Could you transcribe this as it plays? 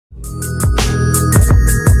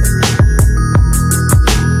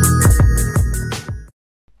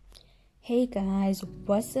guys,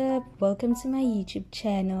 what's up? Welcome to my YouTube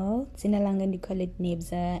channel. Zinalanga call it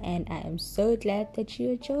Nebza, and I am so glad that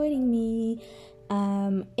you are joining me.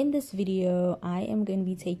 In this video, I am going to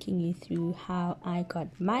be taking you through how I got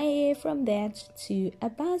my hair from that to a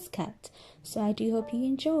buzz cut. So I do hope you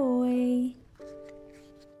enjoy.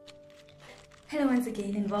 Hello once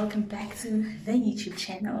again and welcome back to the YouTube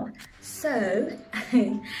channel. So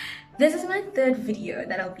this is my third video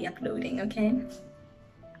that I'll be uploading, okay?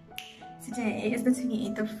 Today is the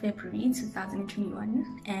 28th of February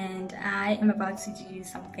 2021 and I am about to do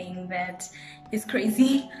something that is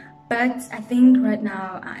crazy, but I think right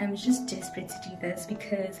now I am just desperate to do this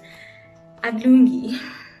because aglungi,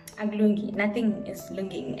 nothing is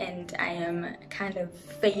lunging, and I am kind of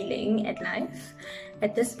failing at life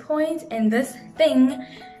at this point, and this thing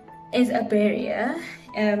is a barrier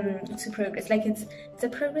to progress. Like it's a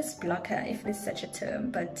progress blocker, if there's such a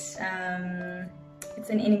term, but it's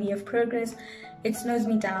an enemy of progress. It slows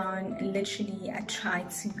me down. Literally, I try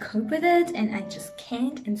to cope with it and I just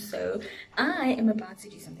can't, and so I am about to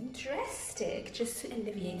do something drastic just to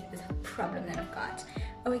alleviate this problem that I've got.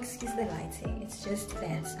 Oh, excuse the lighting, it's just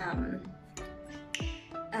that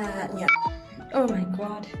yeah. Oh my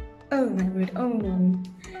god, oh my word, oh no,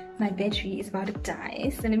 my battery is about to die,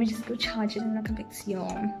 so let me just go charge it and I'll come back to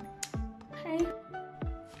y'all. Hey.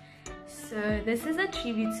 So this is a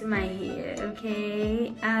tribute to my hair,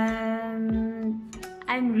 okay?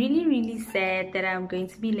 I'm really sad that I'm going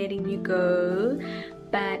to be letting you go,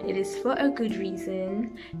 but it is for a good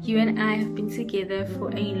reason. You and I have been together for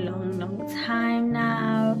a long time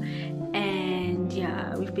now, and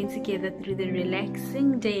yeah, we've been together through the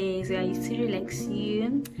relaxing days where I used to relax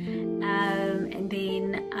you, and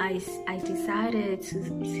then I decided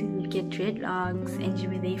to get dreadlocks, and you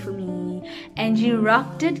were there for me and you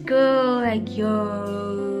rocked it, girl. Like,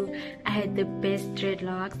 yo, I had the best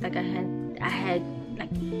dreadlocks. Like I had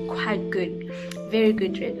like quite good, very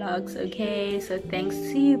good dreadlocks, okay? So thanks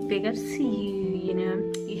to you, big ups to you, you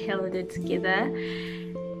know, you held it together.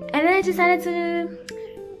 And then I decided to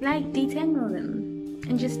like detangle them,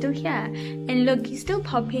 and you're still here, and look, you're still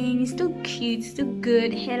popping, you're still cute, still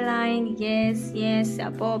good hairline, yes,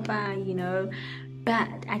 sapopa, you know.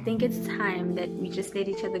 But I think it's time that we just let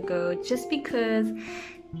each other go, just because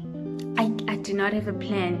I do not have a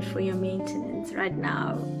plan for your maintenance right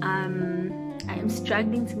now. I am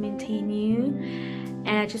struggling to maintain you,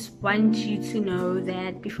 and I just want you to know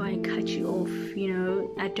that before I cut you off, you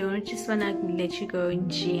know, I don't just want to let you go in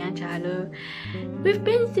Jalo. We've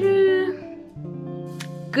been through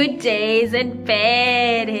good days and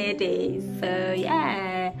bad hair days, so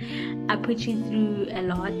yeah, I put you through a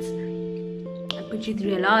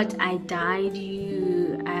lot. I dyed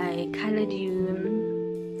you, I colored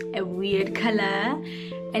you a weird color,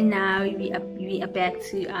 and now we are back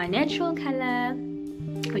to our natural color,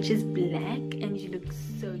 which is black, and you look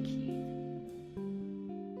so cute.